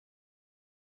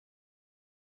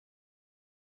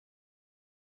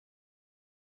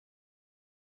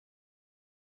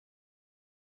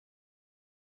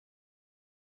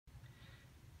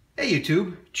Hey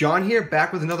YouTube, John here,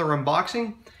 back with another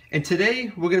unboxing, and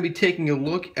today we're going to be taking a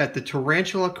look at the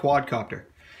Tarantula quadcopter.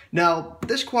 Now,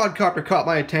 this quadcopter caught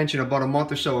my attention about a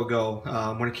month or so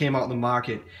ago when it came out in the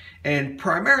market, and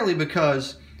primarily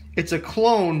because it's a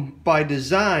clone by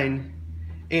design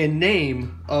and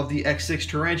name of the X6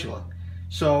 Tarantula.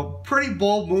 So, pretty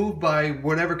bold move by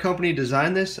whatever company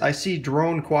designed this. I see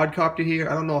Drone Quadcopter here.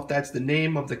 I don't know if that's the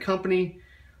name of the company,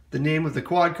 the name of the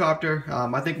quadcopter.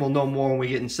 I think we'll know more when we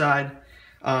get inside.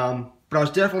 But I was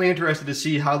definitely interested to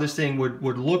see how this thing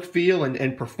would look, feel,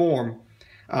 and perform.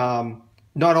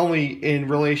 Not only in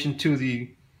relation to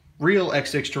the real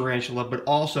X6 Tarantula, but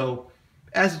also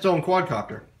as its own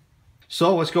quadcopter.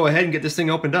 So let's go ahead and get this thing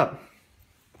opened up.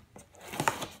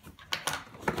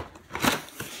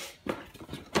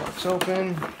 Box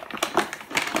open.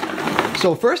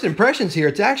 So first impressions here,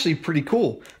 it's actually pretty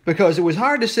cool because it was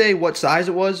hard to say what size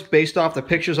it was based off the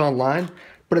pictures online,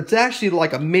 but it's actually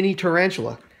like a mini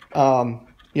tarantula. You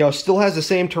know, still has the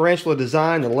same tarantula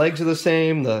design, the legs are the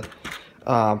same, the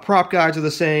prop guards are the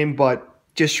same, but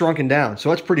just shrunken down. So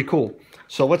that's pretty cool.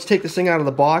 So let's take this thing out of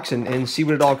the box and see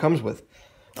what it all comes with.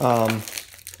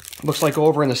 Looks like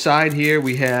over on the side here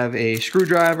we have a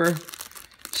screwdriver,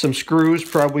 some screws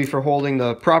probably for holding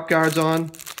the prop guards on.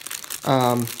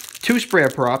 2 spare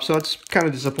props, so that's kind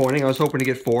of disappointing. I was hoping to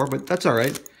get 4, but that's all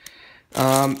right.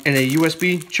 And a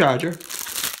USB charger.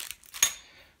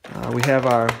 We have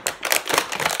our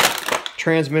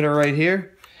transmitter right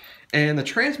here. And the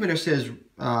transmitter says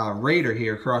Raider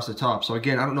here across the top. So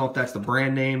again, I don't know if that's the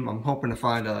brand name. I'm hoping to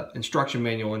find an instruction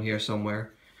manual in here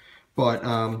somewhere.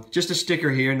 But just a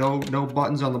sticker here, no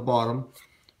buttons on the bottom.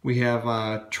 We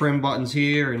have trim buttons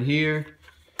here and here.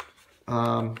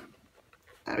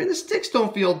 I mean, the sticks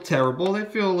don't feel terrible. They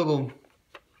feel a little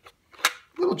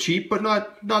cheap, but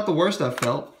not the worst I've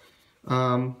felt.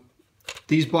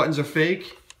 These buttons are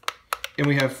fake, and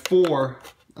we have 4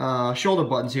 shoulder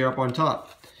buttons here up on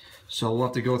top. So we'll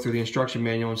have to go through the instruction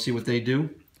manual and see what they do.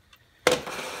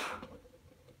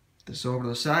 This over to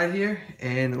the side here,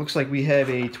 and it looks like we have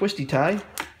a twisty tie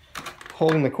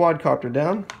holding the quadcopter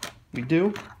down. We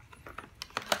do.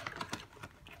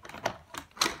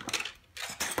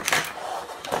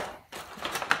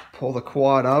 Pull the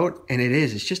quad out, and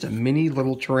it's just a mini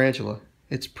little tarantula.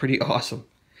 It's pretty awesome.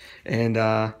 And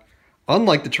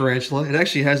unlike the tarantula, it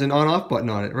actually has an on-off button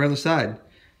on it right on the side.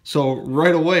 So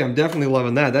right away, I'm definitely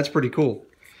loving that. That's pretty cool.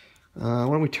 Why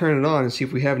don't we turn it on and see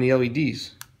if we have any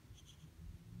LEDs?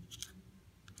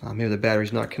 Maybe the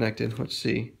battery's not connected. Let's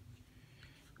see.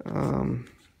 Oh,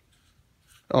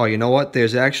 you know what?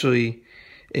 There's actually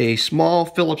a small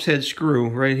Phillips head screw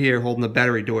right here holding the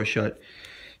battery door shut.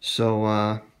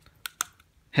 So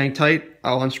hang tight,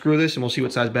 I'll unscrew this and we'll see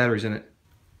what size battery's in it.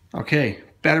 Okay,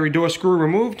 battery door screw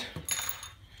removed.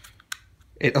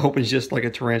 It opens just like a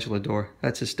tarantula door.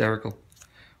 That's hysterical.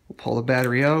 We'll pull the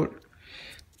battery out.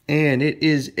 And it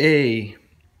is a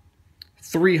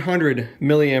 300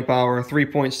 milliamp hour,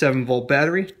 3.7 volt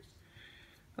battery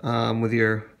with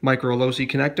your micro low-C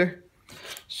connector.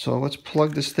 So let's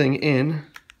plug this thing in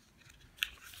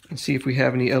and see if we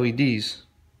have any LEDs.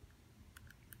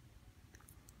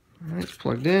 Alright, it's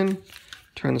plugged in.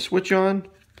 Turn the switch on.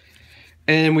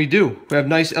 And we do. We have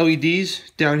nice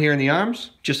LEDs down here in the arms,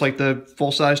 just like the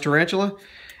full-size tarantula.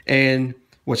 And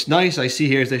what's nice I see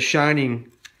here is they're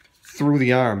shining through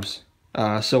the arms.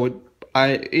 So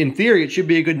in theory, it should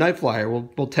be a good night flyer.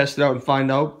 We'll test it out and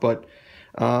find out. But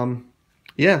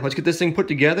yeah, let's get this thing put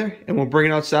together and we'll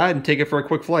bring it outside and take it for a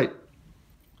quick flight.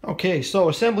 Okay, so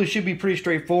assembly should be pretty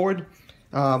straightforward.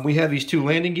 We have these 2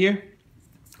 landing gear,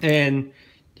 and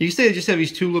you can see they just have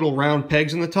these 2 little round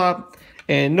pegs on the top,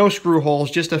 and no screw holes,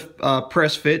 just a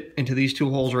press fit into these 2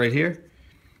 holes right here.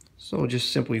 So we'll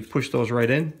just simply push those right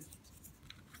in,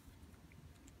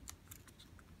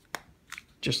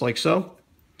 just like so.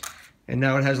 And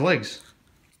now it has legs.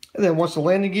 And then once the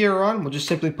landing gear are on, we'll just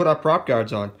simply put our prop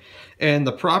guards on. And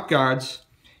the prop guards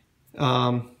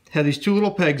have these 2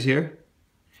 little pegs here,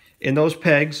 and those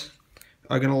pegs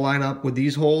are going to line up with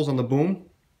these holes on the boom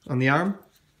on the arm.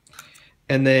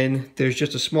 And then there's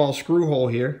just a small screw hole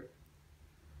here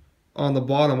on the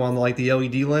bottom on like the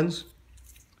LED lens,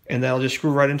 and that'll just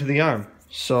screw right into the arm.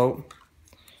 So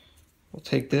we'll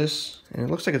take this, and it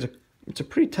looks like it's a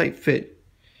pretty tight fit.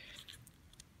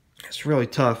 It's really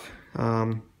tough.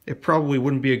 It probably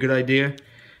wouldn't be a good idea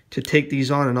to take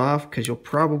these on and off because you'll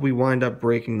probably wind up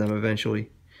breaking them eventually.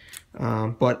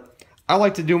 But I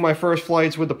like to do my first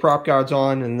flights with the prop guards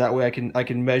on, and that way I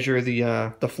can measure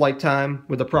the flight time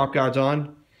with the prop guards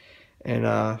on,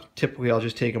 and typically I'll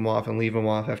just take them off and leave them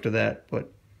off after that.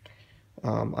 But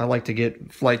I like to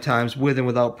get flight times with and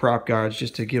without prop guards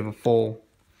just to give a full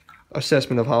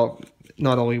assessment of how,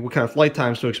 not only what kind of flight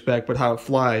times to expect, but how it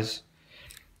flies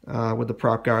with the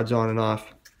prop guards on and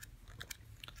off.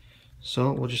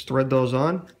 So we'll just thread those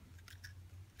on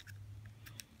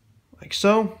like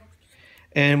so,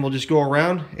 and we'll just go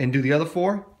around and do the other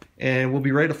 4, and we'll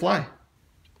be ready to fly.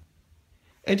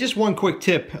 And just one quick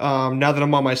tip, now that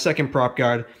I'm on my second prop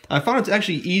guard, I found it's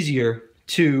actually easier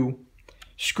to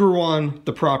screw on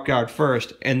the prop guard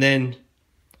first and then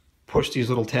push these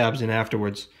little tabs in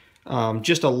afterwards.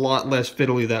 Just a lot less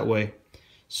fiddly that way.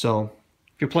 So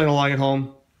if you're playing along at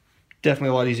home, definitely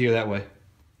a lot easier that way.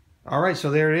 Alright, so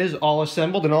there it is, all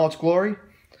assembled in all its glory.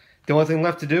 The only thing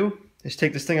left to do is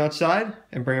take this thing outside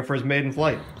and bring it for its maiden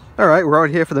flight. Alright, we're out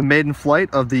here for the maiden flight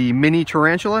of the mini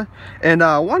Tarantula. And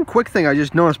one quick thing I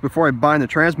just noticed before I bind the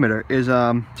transmitter is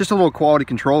just a little quality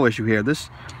control issue here. This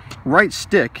right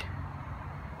stick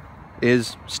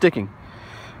is sticking.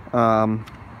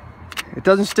 It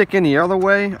doesn't stick any other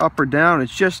way, up or down.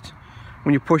 It's just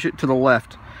when you push it to the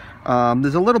left.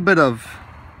 There's a little bit of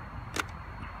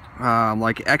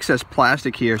like excess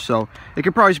plastic here, so it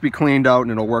could probably just be cleaned out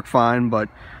and it'll work fine, but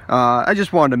I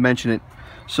just wanted to mention it.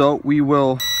 So we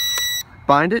will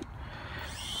bind it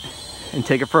and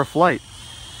take it for a flight.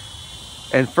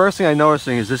 And first thing I'm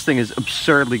noticing is this thing is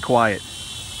absurdly quiet.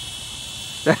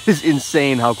 That is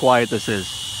insane how quiet this is.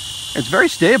 It's very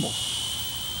stable.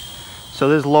 So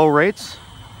there's low rates.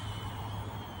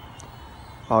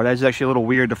 Oh, that's actually a little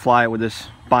weird to fly it with this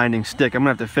binding stick. I'm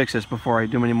gonna have to fix this before I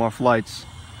do any more flights.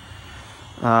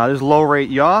 There's low rate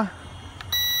yaw.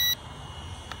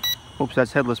 Oops,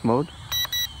 that's headless mode.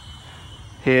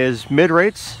 Here's mid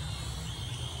rates.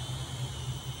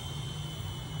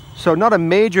 So not a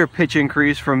major pitch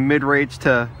increase from low rates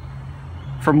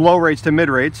to mid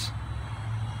rates.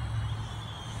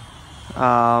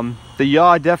 The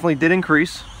yaw definitely did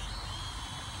increase.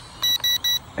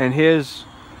 And here's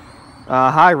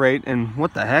high rate, and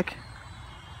what the heck?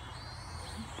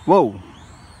 Whoa.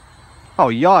 Oh,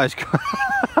 yaw is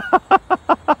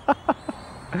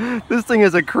this thing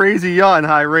is a crazy yaw in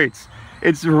high rates.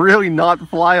 It's really not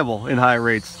flyable in high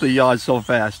rates. The yaw is so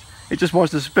fast. It just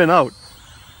wants to spin out.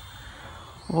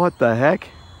 What the heck?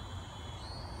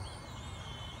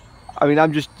 I mean,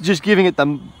 I'm just giving it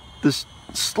the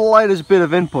slightest bit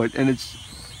of input, and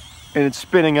it's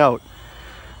spinning out.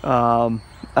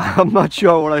 I'm not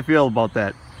sure what I feel about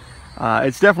that.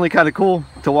 It's definitely kind of cool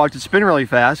to watch it spin really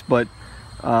fast, but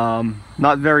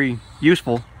not very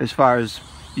useful as far as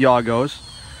yaw goes.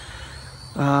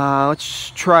 Let's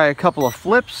try a couple of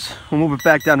flips. We'll move it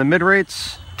back down to mid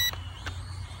rates.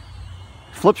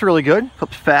 Flips really good,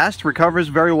 flips fast, recovers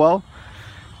very well,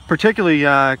 particularly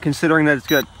considering that it's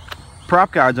got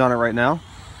prop guards on it right now.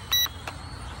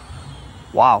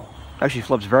 Wow, actually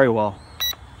flips very well.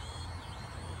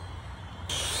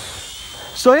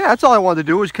 So yeah, that's all I wanted to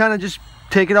do, was kind of just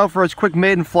take it out for its quick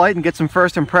maiden flight and get some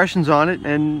first impressions on it.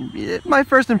 And my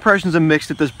first impressions are mixed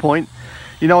at this point.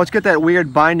 You know, it's got that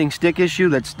weird binding stick issue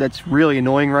that's really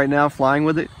annoying right now flying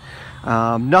with it.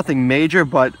 Nothing major,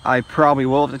 but I probably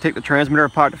will have to take the transmitter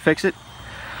apart to fix it.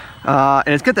 And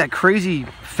it's got that crazy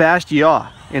fast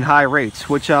yaw in high rates,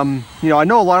 which you know, I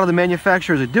know a lot of the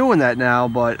manufacturers are doing that now,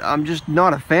 but I'm just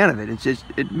not a fan of it.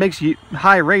 It makes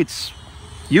high rates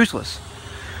useless.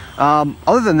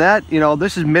 Other than that, you know,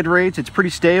 this is mid rates. It's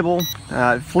pretty stable.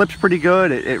 It flips pretty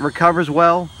good. It recovers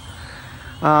well.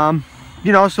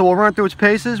 You know, so we'll run through its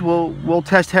paces. We'll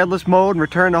test headless mode and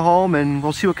return to home, and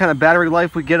we'll see what kind of battery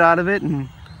life we get out of it, and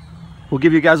we'll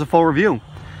give you guys a full review.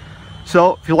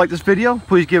 So if you like this video,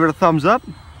 please give it a thumbs up.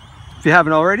 If you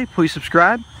haven't already, please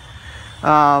subscribe.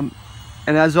 And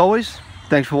as always,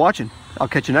 thanks for watching. I'll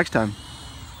catch you next time.